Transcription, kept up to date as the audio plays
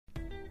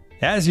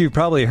As you've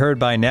probably heard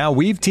by now,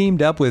 we've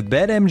teamed up with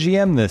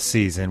BetMGM this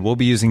season. We'll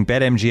be using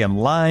BetMGM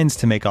lines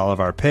to make all of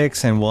our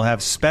picks, and we'll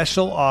have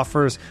special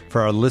offers for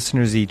our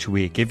listeners each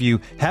week. If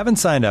you haven't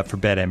signed up for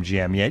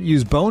BetMGM yet,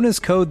 use bonus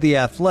code The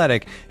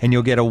Athletic, and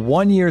you'll get a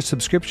 1-year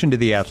subscription to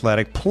The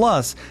Athletic,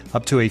 plus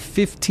up to a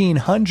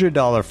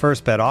 $1,500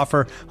 first bet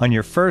offer on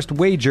your first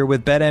wager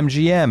with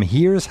BetMGM.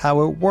 Here's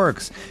how it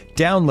works.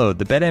 Download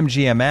the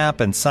BetMGM app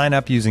and sign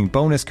up using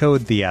bonus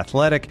code The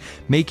Athletic.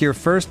 Make your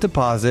first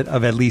deposit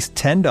of at least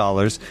 $10.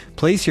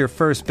 Place your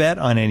first bet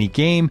on any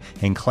game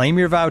and claim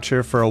your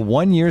voucher for a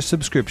 1-year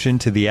subscription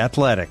to The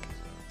Athletic.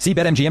 See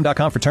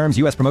BetMGM.com for terms.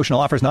 U.S. promotional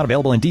offers not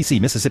available in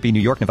D.C., Mississippi, New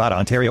York, Nevada,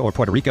 Ontario, or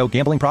Puerto Rico.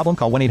 Gambling problem?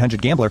 Call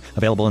 1-800-GAMBLER.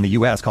 Available in the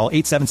U.S. Call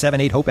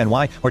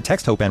 877-8-HOPE-NY or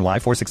text HOPE-NY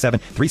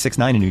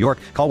 467-369 in New York.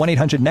 Call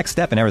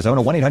 1-800-NEXT-STEP in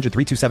Arizona.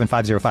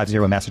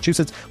 1-800-327-5050 in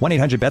Massachusetts.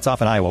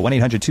 1-800-BETS-OFF in Iowa.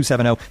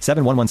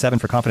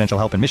 1-800-270-7117 for confidential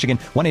help in Michigan.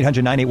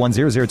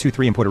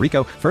 1-800-981-0023 in Puerto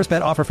Rico. First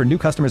bet offer for new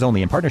customers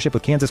only in partnership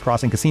with Kansas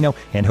Crossing Casino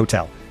and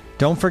Hotel.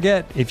 Don't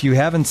forget, if you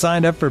haven't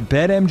signed up for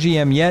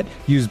BetMGM yet,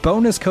 use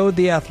bonus code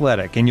The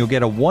Athletic, and you'll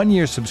get a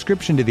 1-year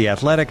subscription to The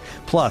Athletic,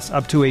 plus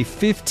up to a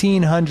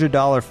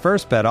 $1,500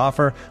 first bet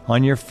offer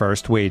on your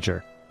first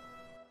wager.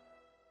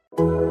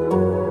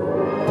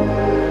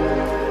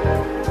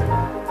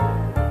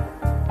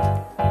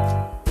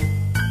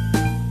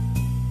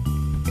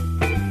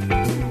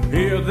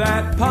 Hear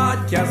that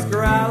podcast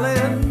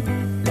growling,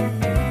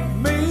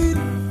 mean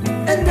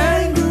and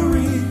angry.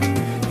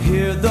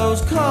 Hear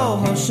those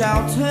co-hosts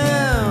shouting,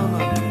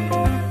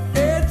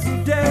 it's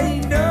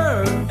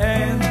Dana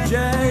and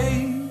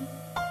Jay.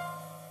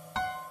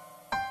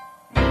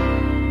 All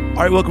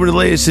right, welcome to the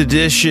latest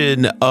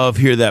edition of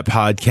Hear That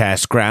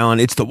Podcast Growling.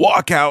 It's the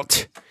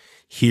walkout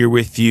here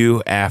with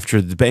you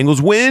after the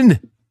Bengals win.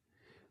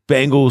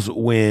 Bengals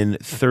win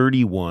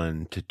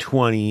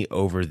 31-20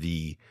 over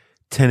the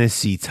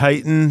Tennessee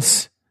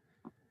Titans.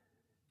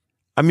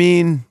 I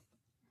mean,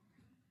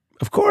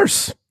 of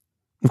course.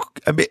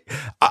 I mean,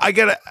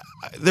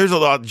 there's a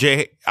lot,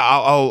 Jay.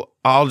 I'll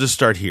just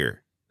start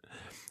here.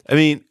 I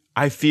mean,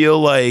 I feel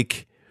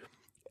like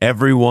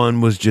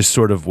everyone was just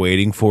sort of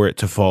waiting for it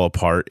to fall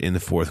apart in the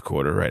fourth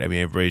quarter, right? I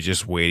mean, everybody's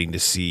just waiting to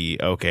see,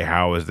 okay,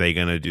 how is they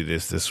going to do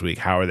this week?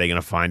 How are they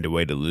going to find a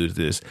way to lose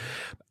this?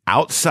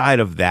 Outside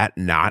of that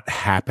not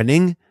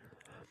happening,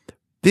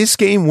 this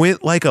game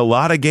went like a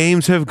lot of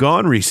games have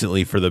gone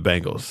recently for the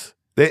Bengals.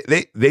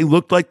 They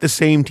looked like the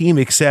same team,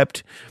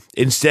 except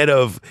instead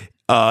of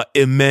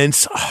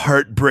immense,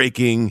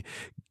 heartbreaking,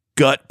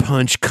 gut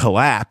punch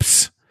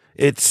collapse,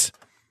 it's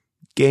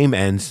game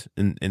ends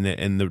and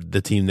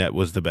the team that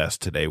was the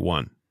best today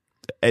won.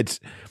 It's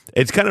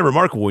kind of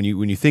remarkable when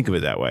you think of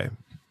it that way.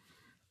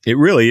 It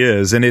really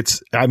is, and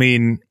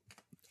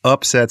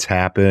upsets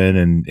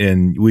happen,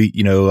 and we,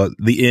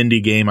 the Indy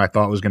game I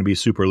thought was going to be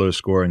super low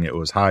scoring. It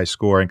was high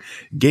scoring.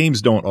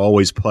 Games don't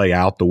always play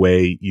out the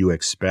way you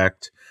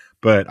expect,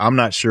 but I'm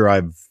not sure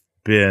I've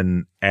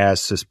been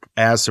as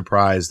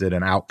surprised at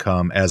an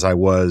outcome as I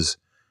was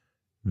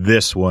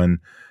this one.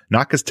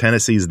 Not because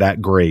Tennessee's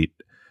that great,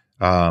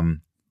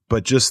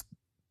 but just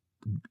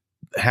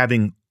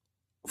having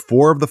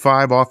 4 of the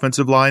 5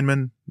 offensive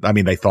linemen,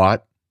 they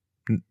thought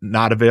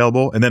not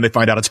available, and then they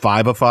find out it's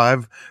 5 of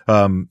 5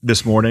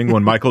 this morning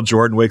when Michael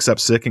Jordan wakes up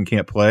sick and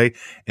can't play,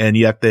 and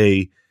yet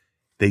they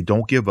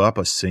don't give up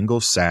a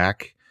single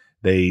sack.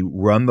 They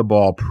run the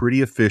ball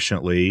pretty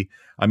efficiently.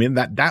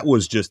 That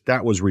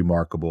was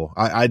remarkable.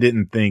 I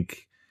didn't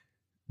think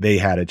they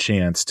had a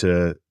chance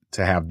to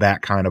have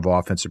that kind of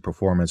offensive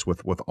performance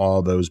with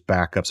all those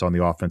backups on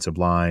the offensive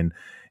line,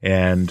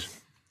 and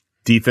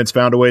defense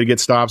found a way to get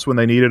stops when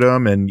they needed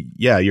them. And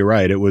yeah, you're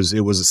right. It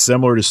was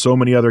similar to so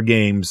many other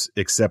games,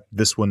 except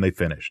this one they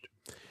finished.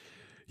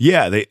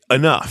 Yeah, they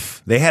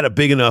had a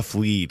big enough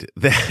lead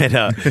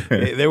that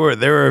there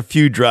were a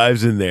few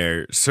drives in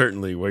there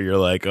certainly where you're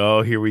like,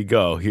 oh, here we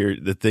go. Here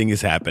the thing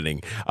is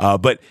happening.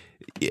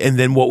 And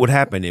then what would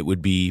happen? It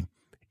would be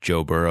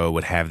Joe Burrow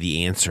would have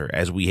the answer,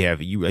 as we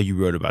have. You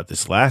wrote about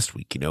this last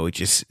week.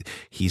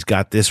 He's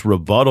got this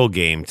rebuttal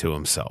game to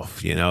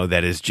himself.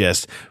 That is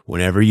just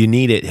whenever you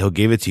need it, he'll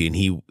give it to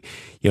you.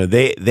 And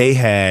they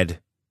had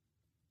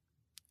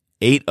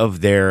 8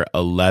 of their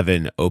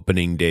 11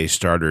 opening day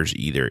starters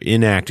either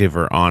inactive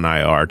or on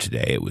IR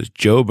today. It was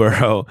Joe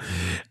Burrow,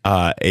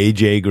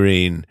 AJ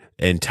Green,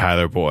 and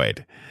Tyler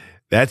Boyd.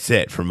 That's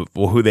it from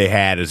who they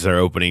had as their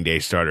opening day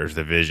starters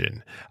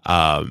division.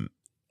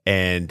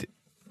 And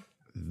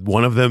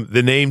one of them,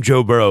 the name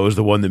Joe Burrow, is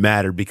the one that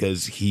mattered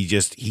because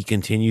he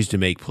continues to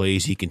make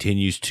plays. He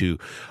continues to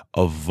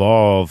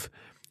evolve,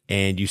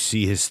 and you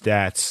see his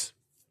stats: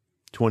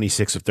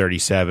 26 of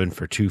 37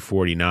 for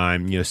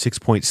 249,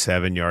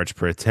 6.7 yards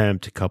per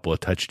attempt, a couple of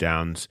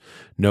touchdowns,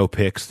 no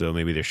picks, though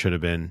maybe there should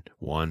have been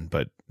one,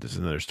 but this is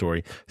another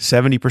story.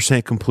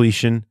 70%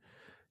 completion,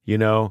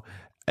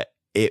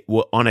 it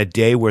on a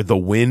day where the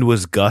wind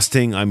was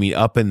gusting,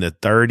 up in the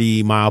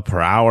 30 mile per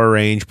hour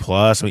range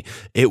plus.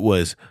 It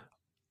was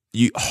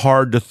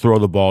hard to throw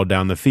the ball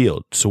down the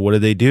field. So what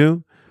did they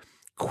do?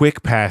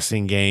 quick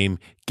passing game,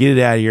 get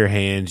it out of your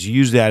hands,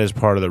 use that as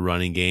part of the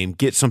running game,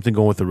 get something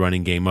going with the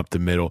running game up the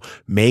middle,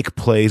 make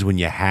plays when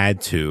you had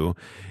to.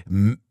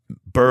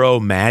 Burrow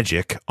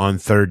magic on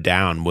third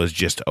down was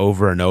just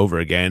over and over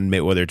again,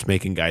 whether it's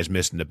making guys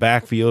miss in the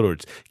backfield or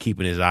it's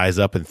keeping his eyes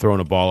up and throwing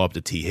a ball up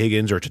to T.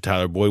 Higgins or to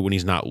Tyler Boyd when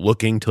he's not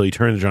looking till he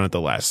turns around at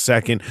the last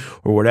second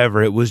or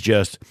whatever. It was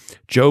just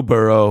Joe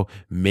Burrow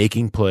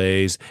making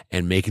plays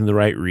and making the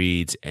right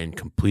reads and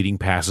completing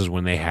passes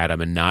when they had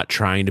them and not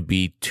trying to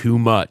be too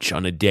much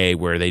on a day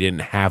where they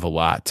didn't have a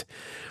lot.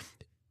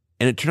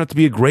 And it turned out to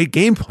be a great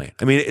game plan.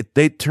 I mean,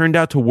 they turned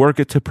out to work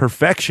it to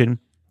perfection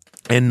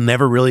and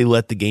never really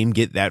let the game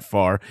get that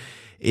far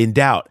in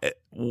doubt.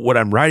 What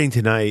I'm writing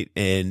tonight,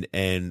 and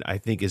I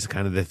think is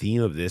kind of the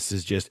theme of this,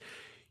 is just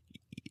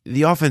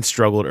the offense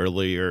struggled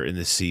earlier in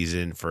the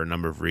season for a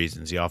number of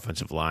reasons, the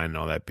offensive line and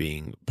all that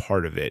being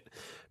part of it.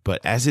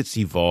 But as it's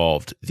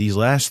evolved, these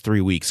last 3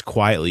 weeks,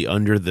 quietly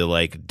under the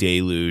like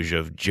deluge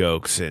of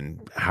jokes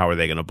and how are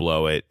they going to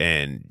blow it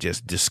and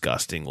just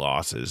disgusting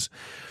losses,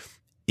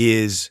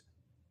 is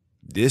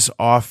this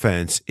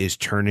offense is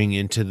turning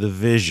into the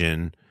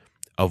vision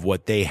of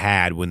what they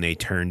had when they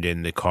turned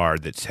in the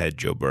card that said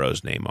Joe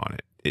Burrow's name on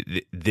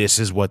it. This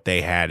is what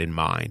they had in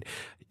mind.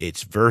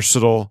 It's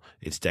versatile,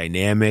 it's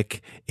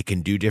dynamic, it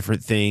can do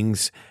different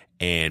things,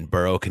 and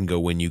Burrow can go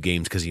win you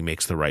games because he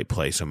makes the right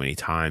play so many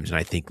times. And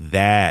I think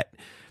that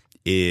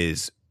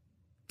is,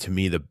 to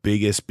me, the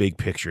biggest big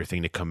picture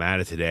thing to come out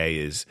of today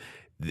is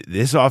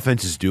this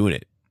offense is doing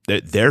it.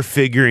 They're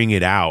figuring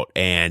it out,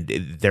 and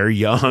they're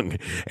young,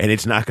 and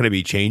it's not going to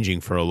be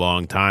changing for a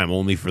long time,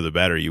 only for the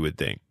better, you would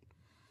think.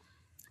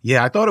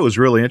 Yeah, I thought it was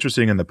really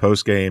interesting in the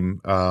postgame.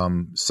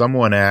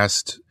 Someone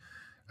asked,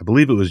 I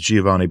believe it was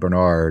Giovanni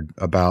Bernard,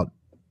 about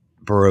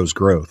Burrow's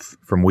growth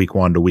from week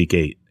 1 to week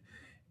 8.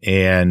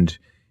 And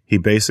he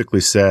basically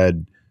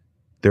said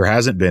there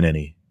hasn't been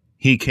any.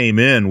 He came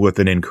in with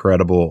an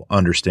incredible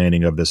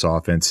understanding of this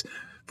offense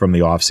from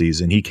the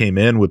offseason. He came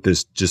in with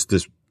this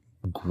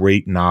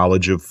great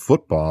knowledge of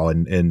football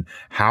and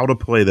how to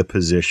play the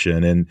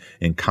position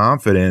and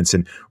confidence.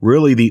 And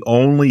really the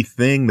only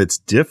thing that's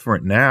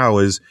different now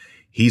is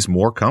he's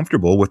more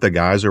comfortable with the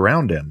guys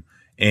around him.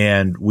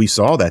 And we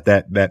saw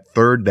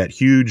that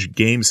huge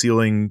game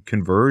sealing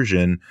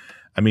conversion.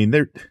 I mean,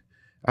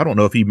 I don't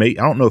know if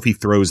he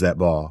throws that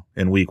ball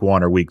in week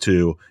 1 or week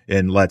 2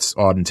 and lets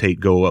Auden Tate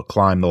go up,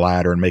 climb the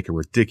ladder and make a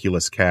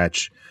ridiculous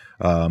catch.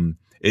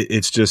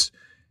 It's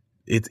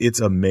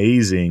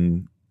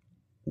amazing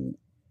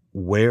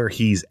where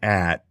he's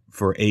at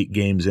for 8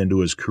 games into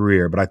his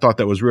career. But I thought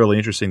that was really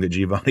interesting that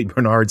Giovanni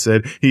Bernard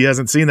said he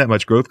hasn't seen that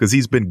much growth because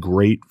he's been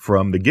great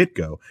from the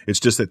get-go. It's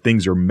just that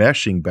things are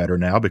meshing better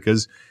now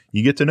because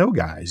you get to know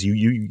guys.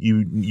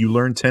 You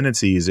learn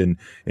tendencies and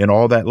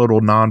all that little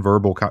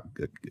nonverbal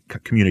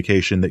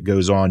communication that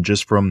goes on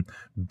just from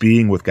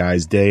being with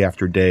guys day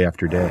after day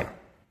after day.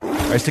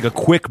 Let's take a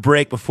quick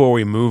break before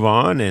we move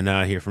on and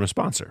hear from a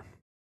sponsor.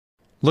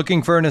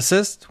 Looking for an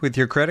assist with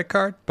your credit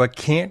card but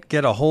can't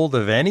get a hold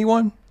of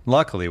anyone?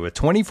 Luckily, with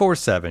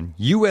 24/7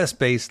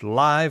 U.S.-based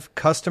live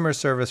customer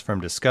service from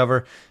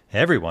Discover,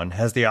 everyone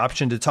has the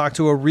option to talk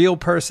to a real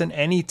person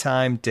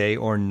anytime, day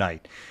or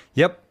night.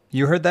 Yep,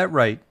 you heard that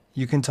right.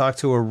 You can talk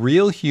to a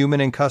real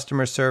human in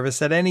customer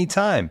service at any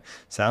time.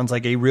 Sounds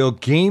like a real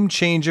game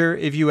changer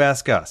if you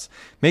ask us.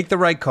 Make the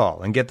right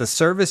call and get the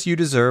service you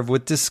deserve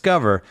with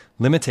Discover.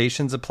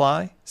 Limitations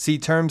apply. See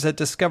terms at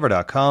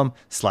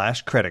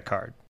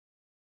discover.com/creditcard.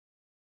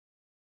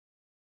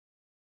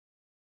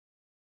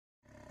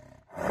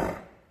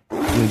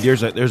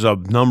 There's a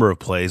number of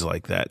plays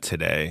like that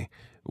today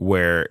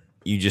where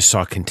you just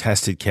saw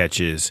contested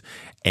catches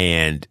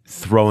and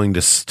throwing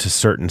to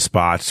certain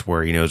spots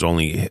where it's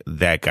only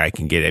that guy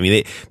can get it. I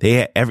mean,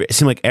 it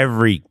seemed like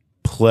every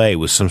play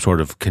was some sort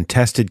of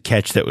contested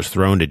catch that was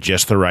thrown to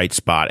just the right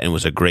spot and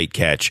was a great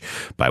catch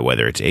by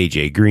whether it's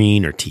AJ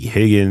Green or T.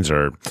 Higgins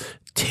or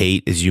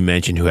Tate, as you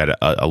mentioned, who had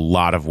a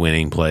lot of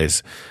winning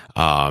plays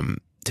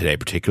today,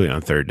 particularly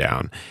on third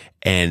down.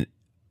 And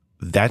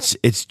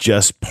it's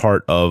just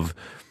part of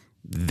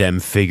them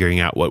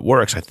figuring out what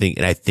works. I think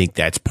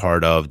that's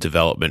part of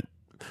development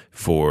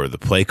for the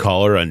play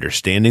caller,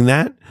 understanding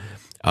that,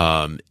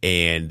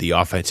 and the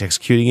offense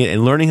executing it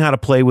and learning how to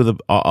play with an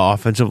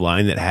offensive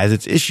line that has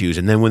its issues.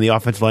 And then when the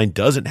offensive line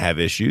doesn't have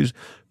issues,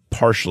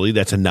 partially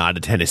that's a nod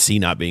to Tennessee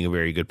not being a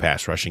very good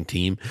pass rushing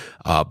team.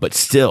 But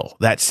still,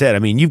 that said, I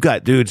mean, you've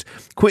got dudes,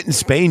 Quinton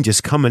Spain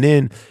just coming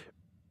in.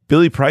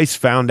 Billy Price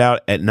found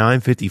out at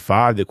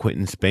 9:55 that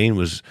Quinton Spain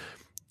was,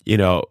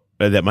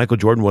 that Michael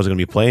Jordan wasn't going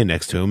to be playing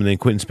next to him. And then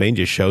Quinton Spain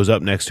just shows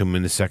up next to him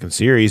in the second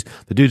series.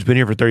 The dude's been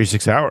here for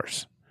 36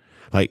 hours.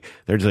 Like,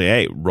 they're just like,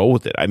 hey, roll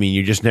with it. I mean,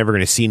 you're just never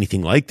going to see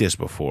anything like this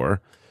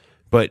before.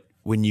 But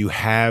when you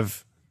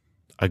have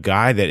a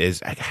guy that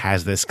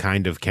has this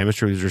kind of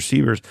chemistry with his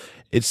receivers,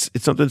 it's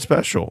something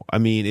special. I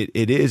mean,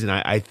 it is. And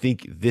I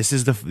think this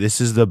is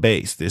the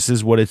base. This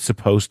is what it's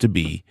supposed to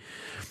be.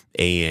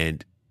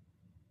 And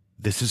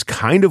this is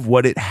kind of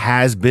what it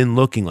has been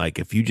looking like.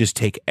 If you just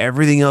take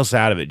everything else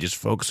out of it, just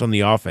focus on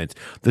the offense,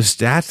 the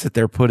stats that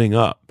they're putting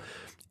up,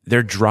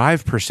 their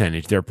drive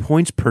percentage, their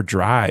points per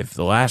drive,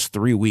 the last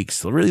 3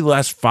 weeks, really the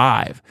last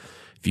 5.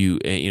 If you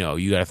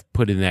got to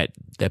put in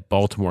that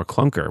Baltimore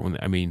clunker.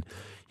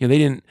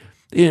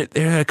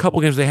 They had a couple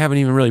games they haven't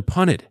even really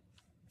punted,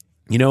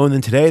 and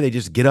then today they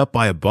just get up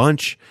by a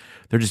bunch.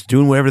 They're just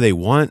doing whatever they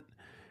want.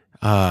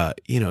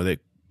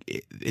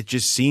 It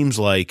just seems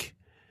like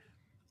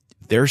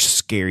they're a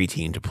scary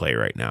team to play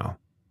right now.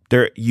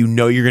 You're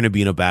going to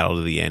be in a battle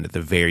to the end at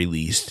the very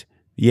least.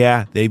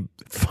 Yeah, they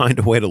find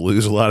a way to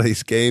lose a lot of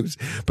these games,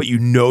 but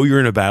you're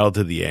in a battle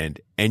to the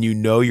end, and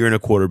you're in a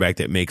quarterback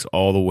that makes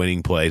all the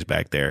winning plays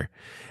back there,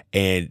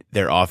 and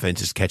their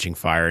offense is catching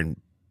fire and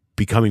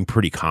becoming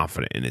pretty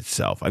confident in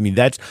itself. I mean,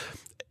 that's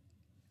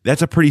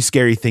a pretty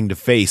scary thing to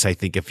face, I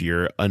think, if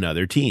you're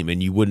another team,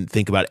 and you wouldn't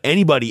think about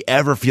anybody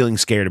ever feeling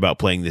scared about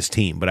playing this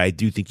team, but I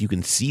do think you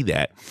can see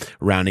that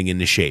rounding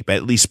into shape,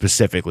 at least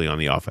specifically on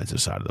the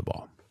offensive side of the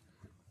ball.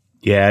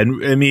 Yeah,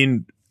 and I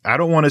mean, I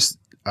don't want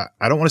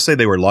to say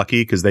they were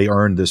lucky because they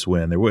earned this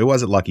win. It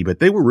wasn't lucky, but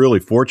they were really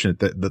fortunate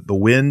that the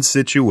win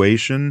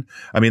situation,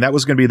 I mean, that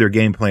was going to be their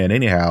game plan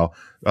anyhow.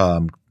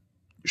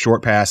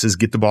 Short passes,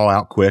 get the ball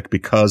out quick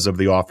because of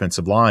the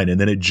offensive line. And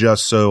then it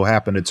just so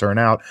happened to turn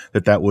out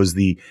that was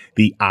the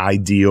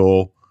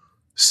ideal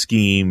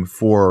scheme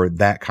for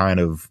that kind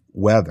of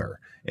weather.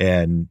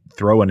 And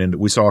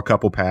we saw a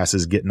couple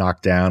passes get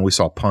knocked down. We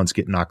saw punts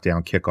get knocked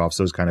down, kickoffs,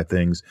 those kind of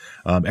things.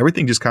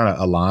 Everything just kind of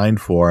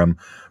aligned for them.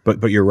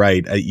 But you're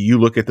right. You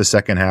look at the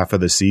second half of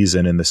the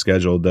season and the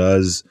schedule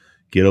does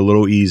get a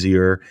little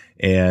easier,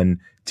 and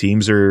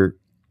teams they're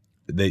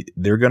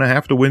going to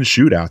have to win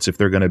shootouts if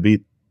they're going to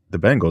beat the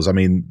Bengals. I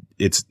mean,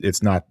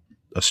 it's not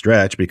a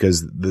stretch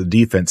because the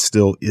defense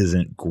still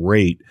isn't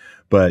great,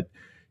 but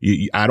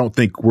I don't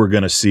think we're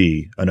going to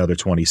see another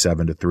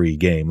 27-3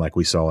 game like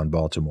we saw in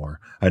Baltimore.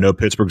 I know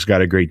Pittsburgh's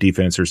got a great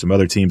defense. There's some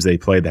other teams they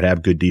play that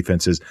have good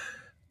defenses.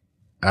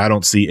 I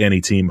don't see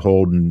any team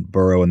holding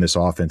Burrow and this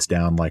offense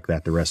down like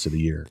that the rest of the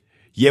year.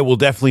 Yeah, we'll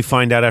definitely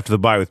find out after the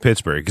bye with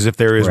Pittsburgh, because if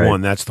there is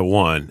one, that's the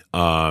one.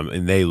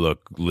 And they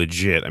look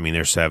legit. I mean,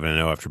 they're 7-0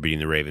 after beating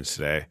the Ravens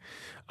today.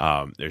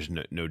 There's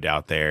no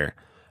doubt there.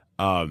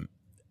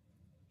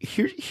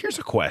 Here's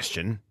a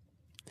question.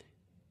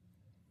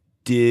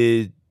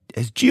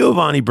 Has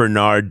Giovanni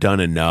Bernard done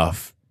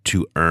enough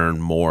to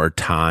earn more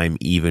time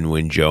even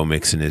when Joe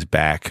Mixon is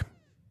back?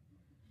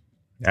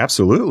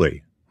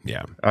 Absolutely.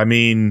 Yeah. I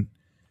mean,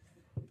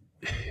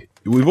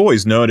 we've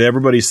always known,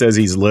 everybody says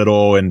he's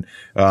little and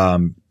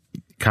kind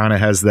of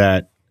has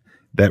that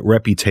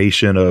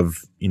reputation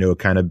of,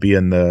 kind of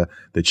being the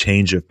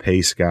change of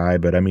pace guy.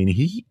 But I mean,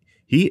 he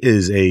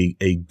is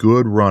a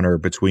good runner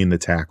between the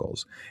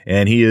tackles,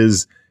 and he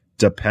is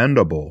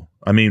dependable.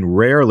 I mean,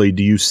 rarely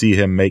do you see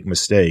him make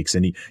mistakes,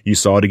 and you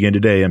saw it again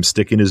today. Him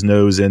sticking his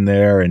nose in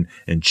there and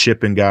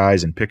chipping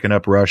guys and picking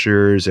up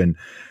rushers, and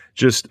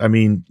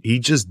he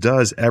just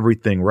does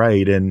everything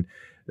right. And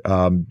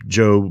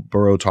Joe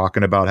Burrow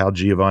talking about how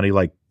Giovanni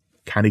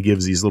kind of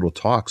gives these little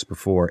talks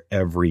before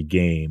every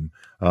game.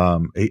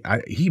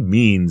 He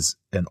means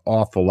an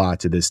awful lot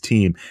to this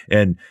team.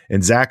 And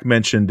Zach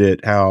mentioned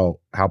it, how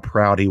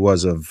proud he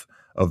was of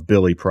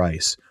Billy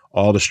Price,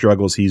 all the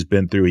struggles he's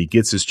been through. He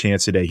gets his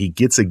chance today. He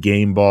gets a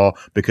game ball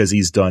because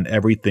he's done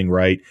everything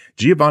right.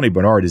 Giovanni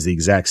Bernard is the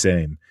exact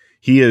same.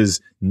 He has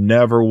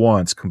never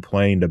once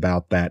complained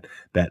about that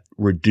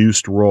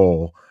reduced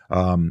role.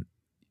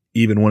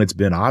 Even when it's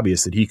been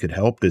obvious that he could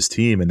help this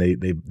team, and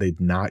they've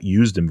not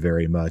used him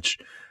very much.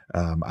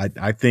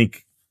 I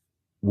think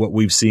what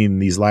we've seen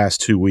these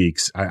last 2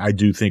 weeks, I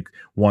do think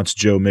once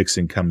Joe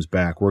Mixon comes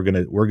back, we're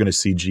gonna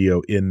see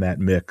Gio in that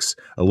mix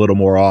a little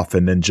more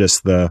often than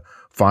just the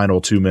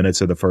final 2 minutes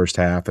of the first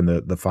half and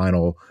the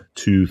final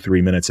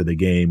 2-3 minutes of the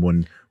game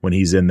when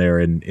he's in there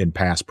in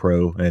pass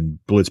pro and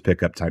blitz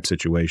pickup type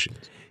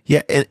situations.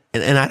 Yeah,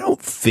 and I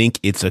don't think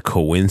it's a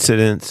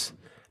coincidence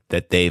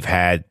that they've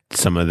had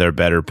some of their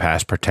better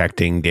pass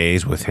protecting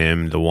days with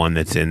him, the one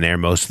that's in there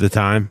most of the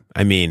time.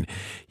 I mean,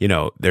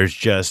 there's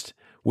just,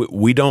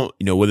 we don't,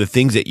 with the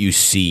things that you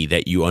see,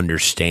 that you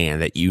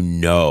understand, that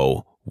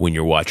when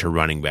you watch a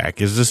running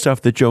back, is the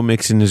stuff that Joe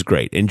Mixon is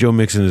great. And Joe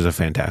Mixon is a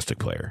fantastic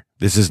player.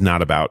 This is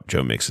not about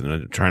Joe Mixon.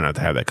 I try not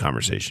to have that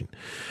conversation.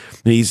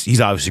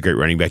 He's obviously a great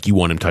running back. You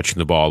want him touching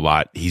the ball a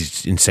lot.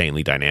 He's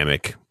insanely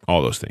dynamic,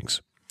 all those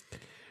things.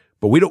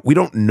 But we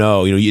don't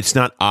know, it's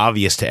not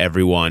obvious to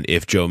everyone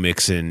if Joe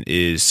Mixon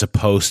is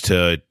supposed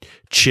to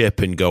chip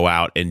and go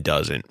out and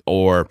doesn't,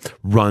 or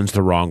runs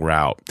the wrong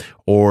route,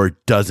 or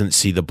doesn't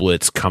see the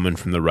blitz coming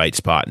from the right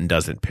spot and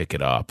doesn't pick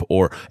it up,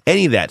 or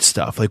any of that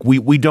stuff.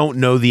 We don't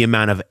know the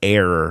amount of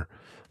error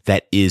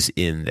that is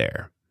in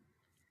there.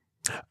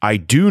 I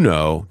do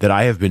know that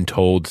I have been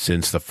told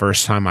since the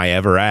first time I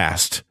ever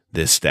asked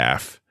this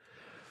staff,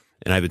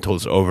 and I've been told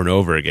this over and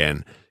over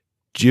again,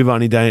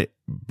 Giovanni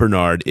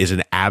Bernard is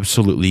an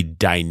absolutely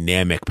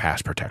dynamic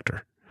pass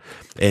protector.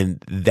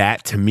 And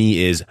that to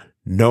me is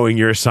knowing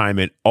your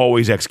assignment,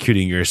 always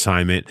executing your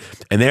assignment.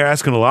 And they're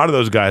asking a lot of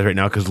those guys right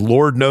now because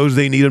Lord knows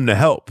they need them to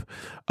help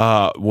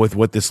with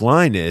what this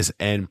line is.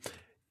 And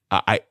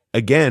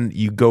again,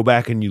 you go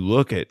back and you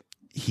look at,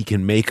 he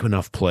can make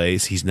enough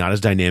plays. He's not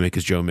as dynamic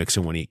as Joe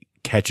Mixon when he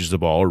catches the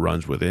ball or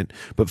runs with it,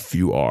 but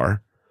few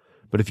are.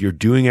 But if you're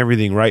doing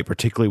everything right,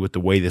 particularly with the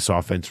way this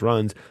offense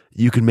runs,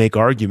 you can make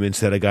arguments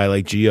that a guy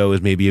like Gio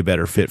is maybe a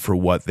better fit for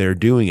what they're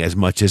doing as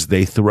much as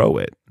they throw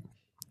it.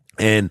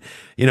 And,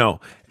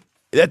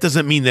 that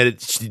doesn't mean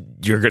that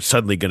you're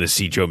suddenly going to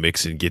see Joe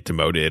Mixon get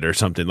demoted or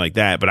something like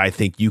that. But I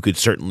think you could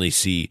certainly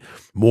see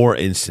more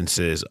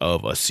instances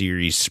of a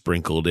series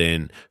sprinkled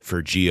in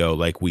for Gio,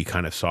 like we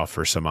kind of saw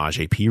for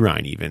Samaje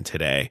Perine even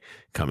today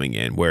coming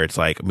in, where it's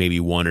like maybe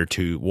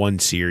one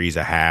series,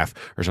 a half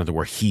or something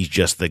where he's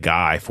just the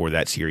guy for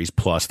that series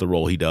plus the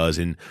role he does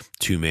in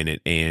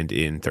 2-minute and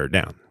in third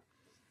down.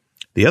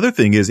 The other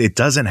thing is it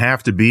doesn't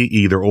have to be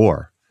either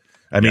or.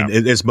 I mean,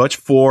 as much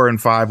 4 and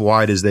 5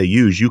 wide as they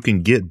use, you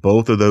can get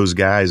both of those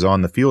guys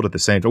on the field at the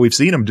same time. We've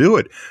seen them do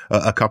it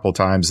a couple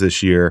times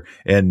this year,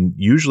 and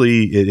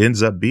usually it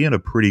ends up being a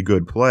pretty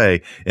good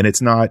play. And it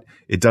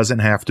doesn't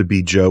have to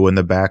be Joe in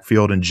the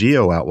backfield and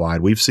Gio out wide.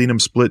 We've seen him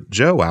split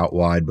Joe out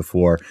wide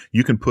before.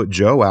 You can put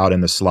Joe out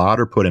in the slot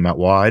or put him out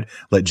wide,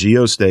 let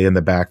Gio stay in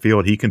the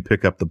backfield. He can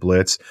pick up the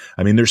blitz.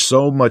 I mean, there's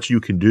so much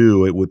you can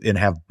do and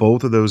have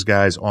both of those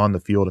guys on the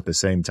field at the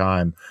same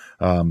time.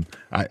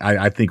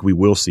 I think we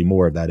will see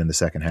more of that in the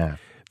second half.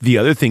 The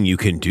other thing you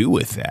can do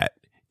with that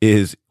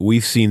is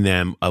we've seen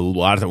them a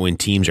lot of the, when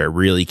teams are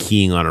really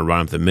keying on a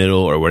run up the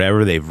middle or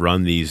whatever, they've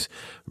run these,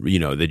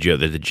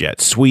 the jet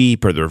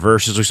sweep or the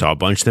reverses. We saw a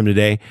bunch of them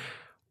today.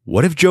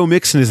 What if Joe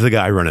Mixon is the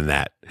guy running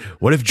that?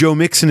 What if Joe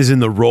Mixon is in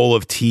the role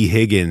of T.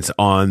 Higgins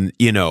on,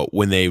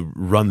 when they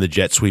run the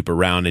jet sweep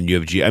around and you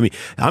have I mean,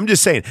 I'm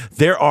just saying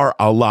there are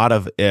a lot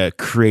of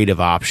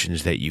creative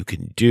options that you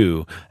can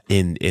do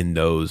in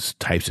those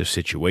types of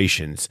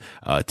situations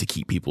to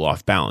keep people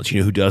off balance. You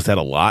know who does that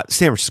a lot?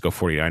 San Francisco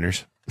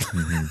 49ers.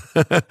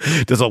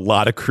 Mm-hmm. Does a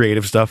lot of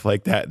creative stuff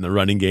like that in the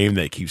running game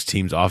that keeps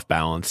teams off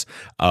balance.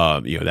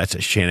 That's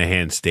a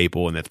Shanahan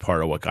staple, and that's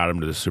part of what got him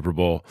to the Super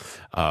Bowl.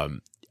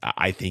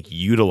 I think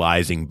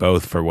utilizing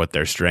both for what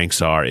their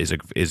strengths are is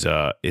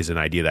an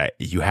idea that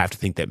you have to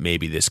think that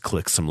maybe this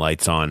clicks some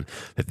lights on,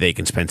 that they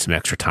can spend some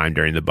extra time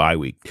during the bye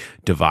week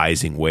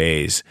devising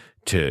ways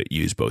to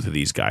use both of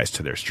these guys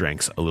to their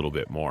strengths a little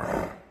bit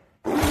more.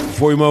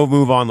 Before we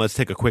move on, let's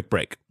take a quick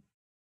break.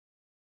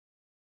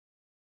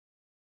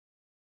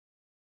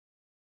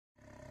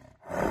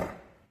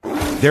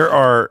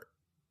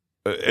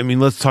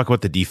 Let's talk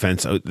about the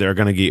defense. They're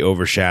going to get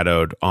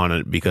overshadowed on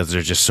it because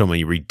there's just so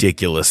many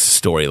ridiculous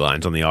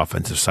storylines on the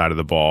offensive side of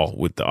the ball,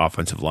 with the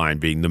offensive line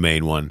being the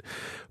main one.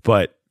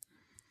 But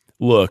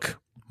look,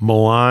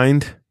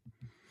 maligned,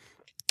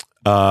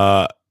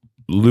 Lou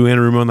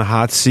Anarumo on the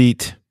hot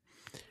seat,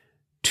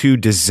 2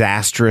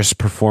 disastrous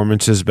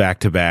performances back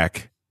to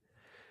back.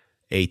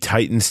 A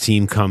Titans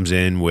team comes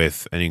in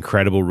with an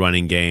incredible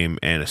running game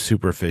and a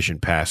super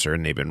efficient passer,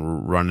 and they've been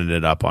running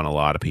it up on a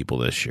lot of people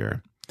this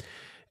year.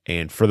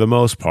 And for the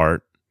most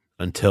part,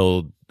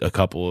 until a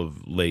couple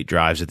of late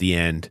drives at the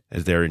end,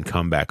 as they're in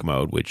comeback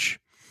mode, which,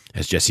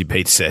 as Jesse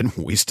Bates said,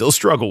 we still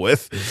struggle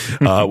with,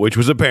 which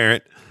was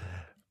apparent.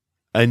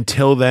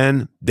 Until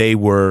then, they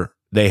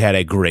had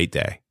a great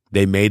day.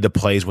 They made the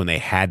plays when they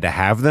had to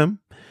have them.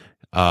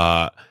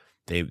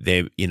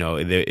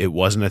 It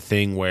wasn't a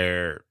thing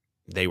where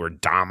they were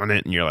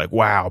dominant and you're like,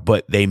 wow,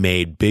 but they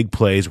made big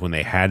plays when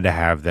they had to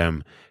have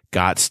them,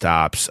 got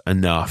stops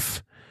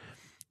enough,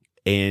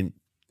 and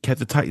kept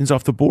the Titans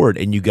off the board.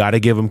 And you got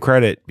to give them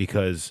credit,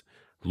 because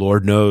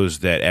Lord knows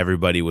that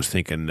everybody was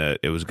thinking that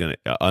it was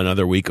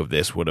another week of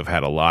this would have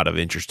had a lot of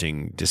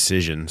interesting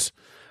decisions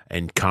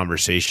and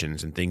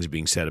conversations and things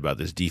being said about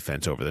this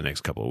defense over the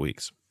next couple of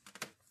weeks.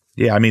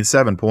 Yeah,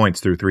 7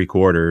 points through 3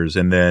 quarters,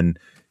 and then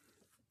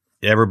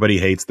everybody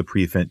hates the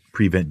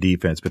prevent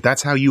defense, but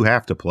that's how you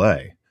have to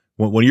play.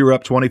 When you're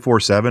up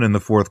 24-7 in the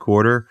fourth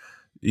quarter,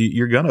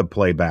 you're going to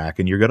play back,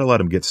 and you're going to let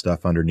them get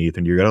stuff underneath,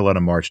 and you're going to let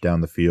them march down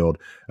the field.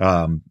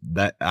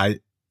 I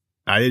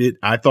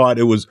thought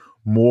it was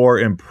more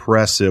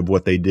impressive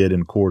what they did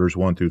in quarters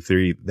 1 through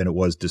 3 than it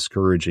was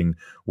discouraging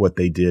what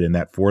they did in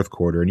that fourth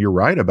quarter. And you're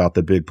right about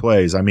the big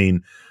plays.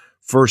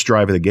 First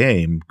drive of the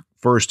game,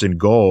 1st and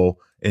goal,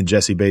 and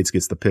Jesse Bates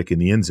gets the pick in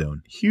the end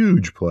zone.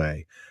 Huge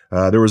play.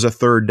 There was a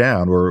 3rd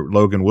down where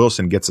Logan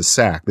Wilson gets a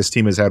sack. This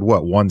team has had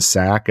 1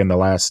 sack in the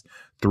last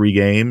 3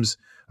 games.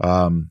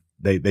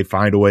 They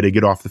find a way to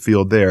get off the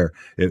field there.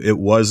 It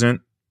wasn't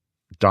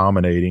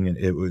dominating, and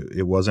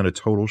it wasn't a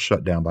total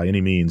shutdown by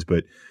any means.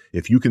 But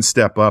if you can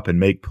step up and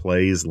make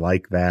plays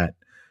like that,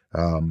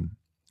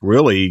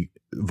 really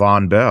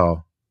Von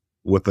Bell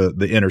with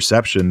the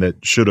interception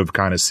that should have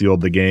kind of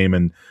sealed the game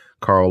and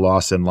Carl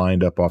Lawson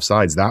lined up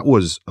offsides. That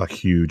was a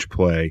huge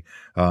play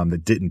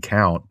that didn't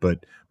count,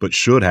 but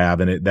should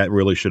have, and that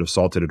really should have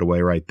salted it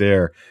away right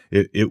there.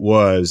 It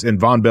was, and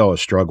Von Bell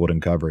has struggled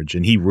in coverage,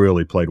 and he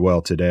really played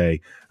well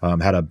today.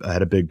 Had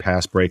a big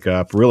pass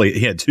breakup. Really,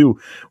 he had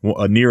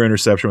a near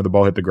interception where the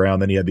ball hit the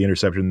ground. Then he had the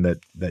interception that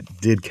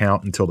did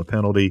count until the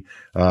penalty.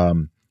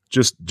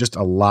 Just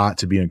a lot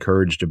to be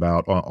encouraged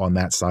about on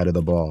that side of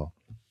the ball.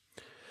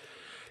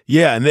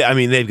 Yeah, and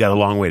they've got a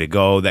long way to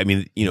go.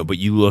 But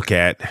you look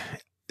at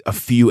a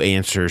few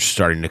answers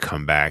starting to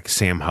come back.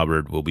 Sam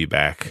Hubbard will be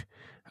back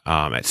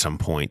at some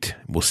point.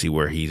 We'll see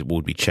where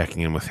we'll be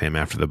checking in with him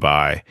after the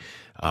bye.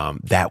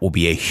 That will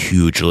be a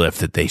huge lift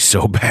that they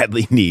so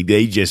badly need.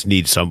 They just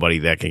need somebody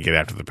that can get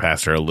after the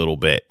passer a little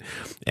bit,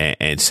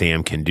 and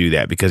Sam can do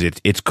that because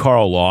it's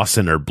Carl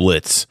Lawson or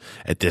blitz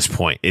at this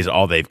point is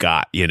all they've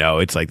got.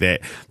 It's like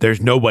that.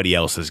 There's nobody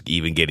else is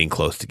even getting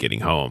close to getting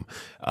home.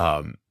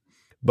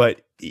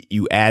 But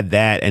you add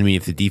that,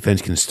 if the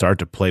defense can start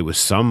to play with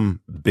some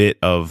bit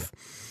of,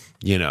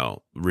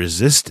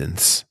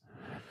 resistance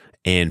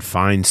and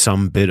find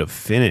some bit of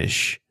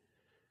finish,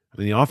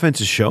 the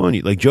offense is showing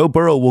you, like Joe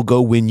Burrow will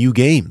go win you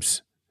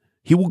games.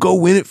 He will go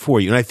win it for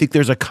you. And I think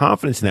there's a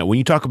confidence in that. When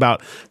you talk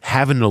about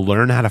having to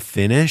learn how to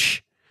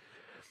finish,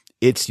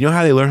 it's,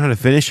 how they learn how to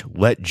finish?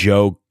 Let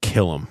Joe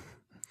kill him.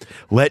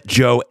 Let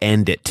Joe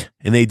end it.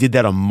 And they did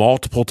that on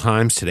multiple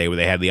times today where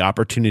they had the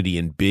opportunity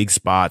in big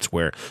spots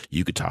where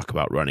you could talk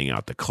about running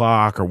out the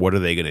clock or what are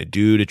they going to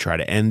do to try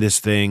to end this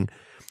thing.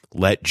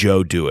 Let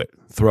Joe do it.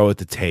 Throw it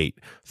to Tate.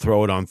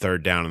 Throw it on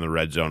third down in the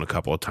red zone a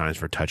couple of times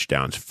for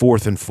touchdowns.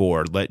 4th and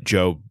 4. Let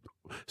Joe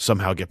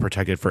somehow get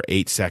protected for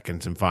 8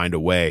 seconds and find a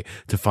way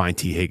to find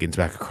T. Higgins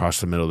back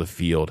across the middle of the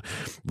field.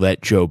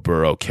 Let Joe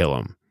Burrow kill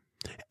him.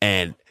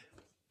 And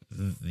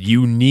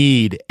you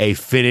need a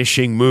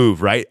finishing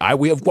move, right?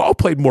 We have all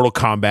played Mortal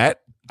Kombat.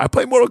 I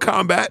played Mortal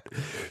Kombat.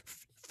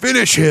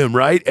 Finish him,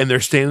 right? And they're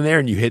standing there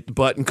and you hit the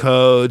button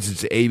codes.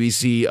 It's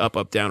ABC,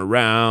 up, down,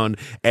 around.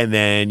 And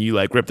then you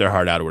rip their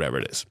heart out or whatever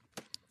it is,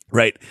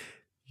 right?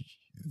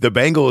 The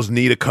Bengals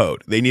need a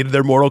code. They needed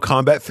their Mortal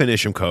Kombat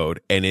finish him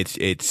code. And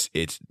it's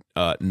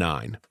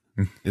 9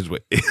 is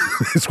what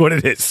it's what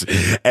it is.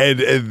 And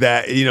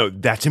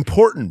that, that's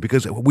important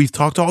because we've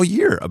talked all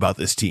year about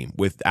this team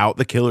without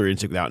the killer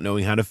instinct, without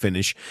knowing how to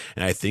finish.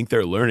 And I think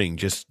they're learning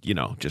just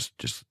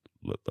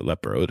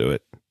let Burrow do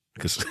it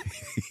because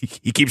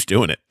he keeps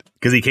doing it.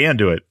 Because he can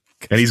do it.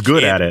 And he's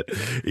good at it.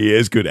 He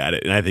is good at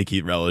it. And I think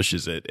he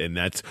relishes it. And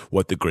that's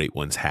what the great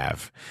ones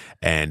have.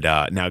 And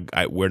now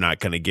we're not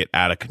going to get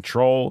out of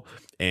control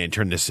and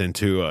turn this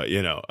into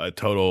a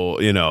total,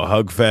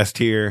 hug fest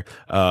here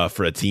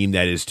for a team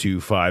that is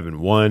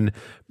 2-5-1.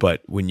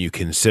 But when you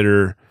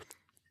consider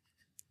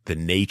the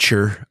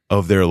nature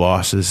of their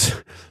losses,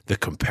 the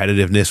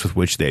competitiveness with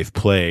which they've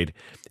played,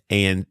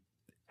 and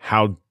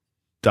how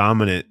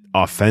dominant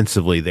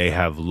offensively they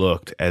have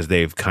looked as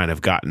they've kind of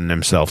gotten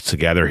themselves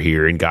together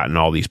here and gotten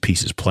all these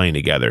pieces playing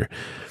together,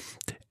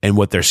 and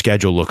what their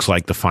schedule looks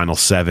like the final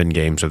 7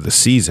 games of the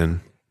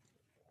season,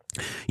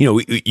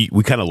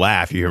 we kind of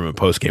laugh. You hear them in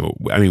post game.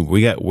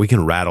 We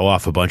can rattle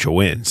off a bunch of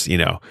wins.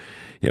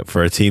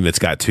 For a team that's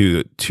got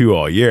two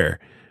all year,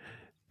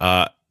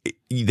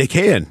 they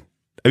can.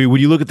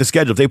 When you look at the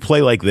schedule, if they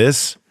play like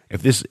this,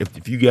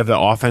 if you have the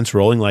offense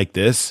rolling like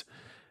this,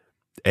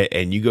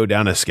 and you go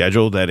down a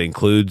schedule that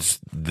includes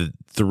the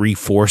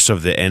 3/4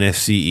 of the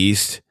NFC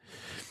East,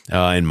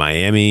 in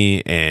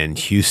Miami and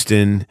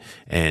Houston,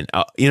 and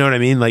you know what I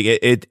mean,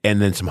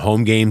 and then some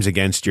home games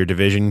against your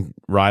division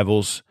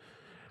rivals.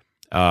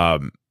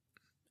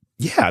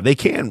 They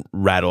can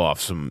rattle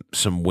off some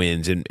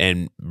wins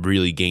and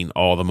really gain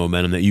all the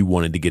momentum that you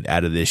wanted to get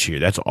out of this year.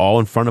 That's all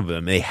in front of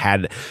them.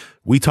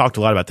 We talked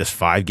a lot about this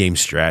 5-game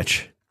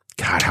stretch.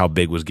 God, how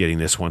big was getting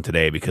this one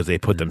today because they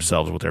put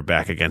themselves with their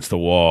back against the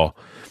wall,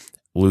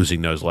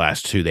 losing those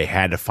last 2. They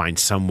had to find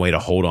some way to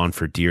hold on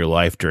for dear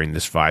life during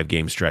this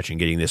 5-game stretch, and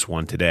getting this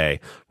one today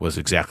was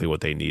exactly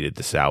what they needed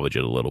to salvage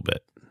it a little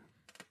bit.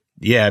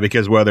 Yeah,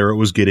 because whether it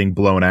was getting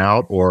blown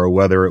out or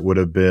whether it would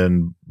have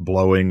been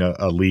blowing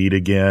a lead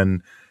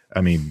again,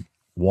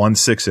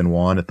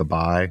 1-6-1 at the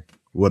bye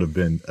would have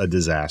been a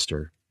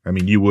disaster.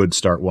 You would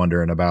start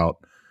wondering about.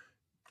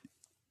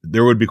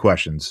 There would be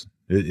questions.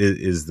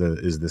 Is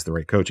this the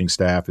right coaching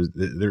staff?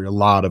 There are a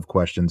lot of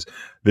questions.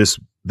 This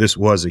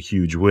was a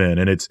huge win,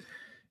 and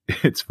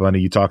it's funny.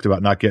 You talked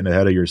about not getting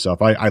ahead of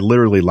yourself. I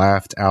literally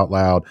laughed out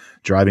loud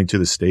driving to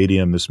the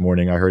stadium this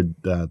morning. I heard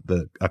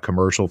a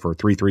commercial for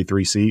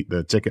 333 Seat,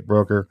 the ticket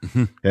broker,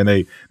 and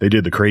they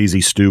did the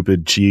crazy,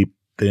 stupid, cheap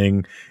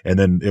thing, and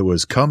then it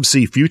was come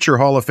see future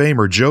Hall of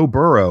Famer Joe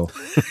Burrow.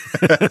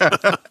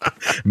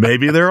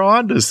 Maybe they're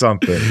on to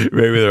something.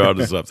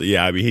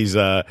 Yeah,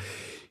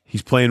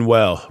 he's playing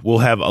well. We'll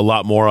have a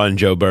lot more on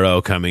Joe Burrow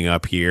coming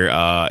up here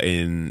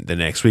in the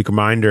next week.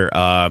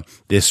 Reminder,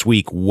 this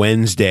week,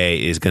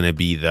 Wednesday, is going to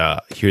be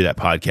the Hear That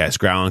Podcast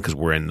Growling because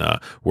we're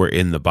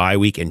in the bye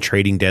week, and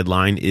trading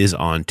deadline is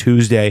on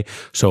Tuesday.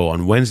 So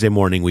on Wednesday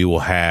morning, we will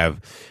have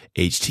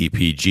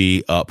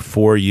HTPG up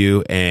for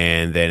you,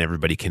 and then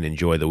everybody can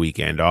enjoy the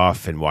weekend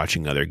off and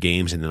watching other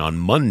games. And then on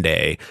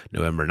Monday,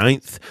 November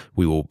 9th,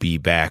 we will be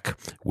back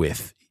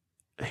with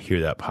Hear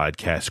That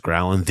Podcast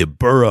Growlin', the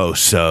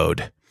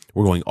Burrow-sode.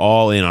 We're going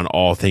all in on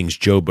all things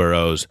Joe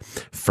Burrow's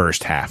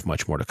first half.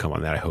 Much more to come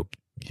on that.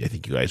 I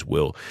think you guys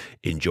will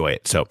enjoy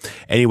it. So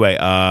anyway,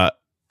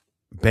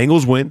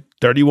 Bengals win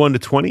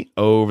 31-20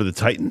 over the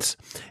Titans,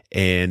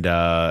 and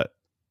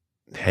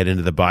head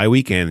into the bye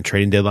week and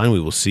trading deadline.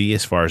 We will see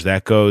as far as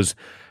that goes.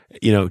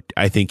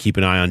 I think keep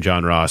an eye on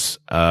John Ross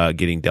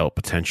getting dealt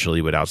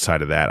potentially, but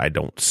outside of that, I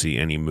don't see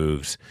any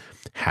moves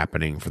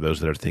happening for those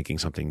that are thinking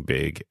something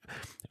big.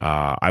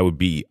 I would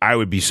be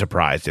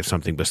surprised if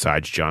something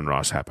besides John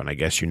Ross happened. I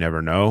guess you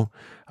never know,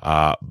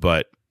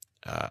 but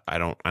I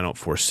don't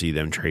foresee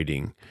them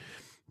trading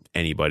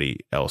anybody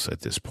else at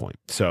this point.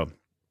 So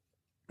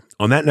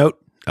on that note,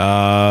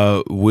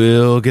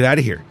 we'll get out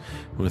of here.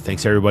 Well,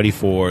 thanks everybody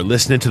for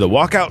listening to the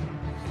walkout.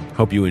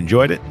 Hope you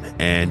enjoyed it,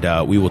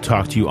 and we will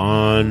talk to you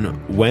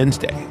on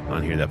Wednesday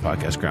on Hear That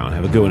Podcast Ground.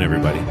 Have a good one,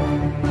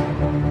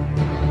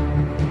 everybody.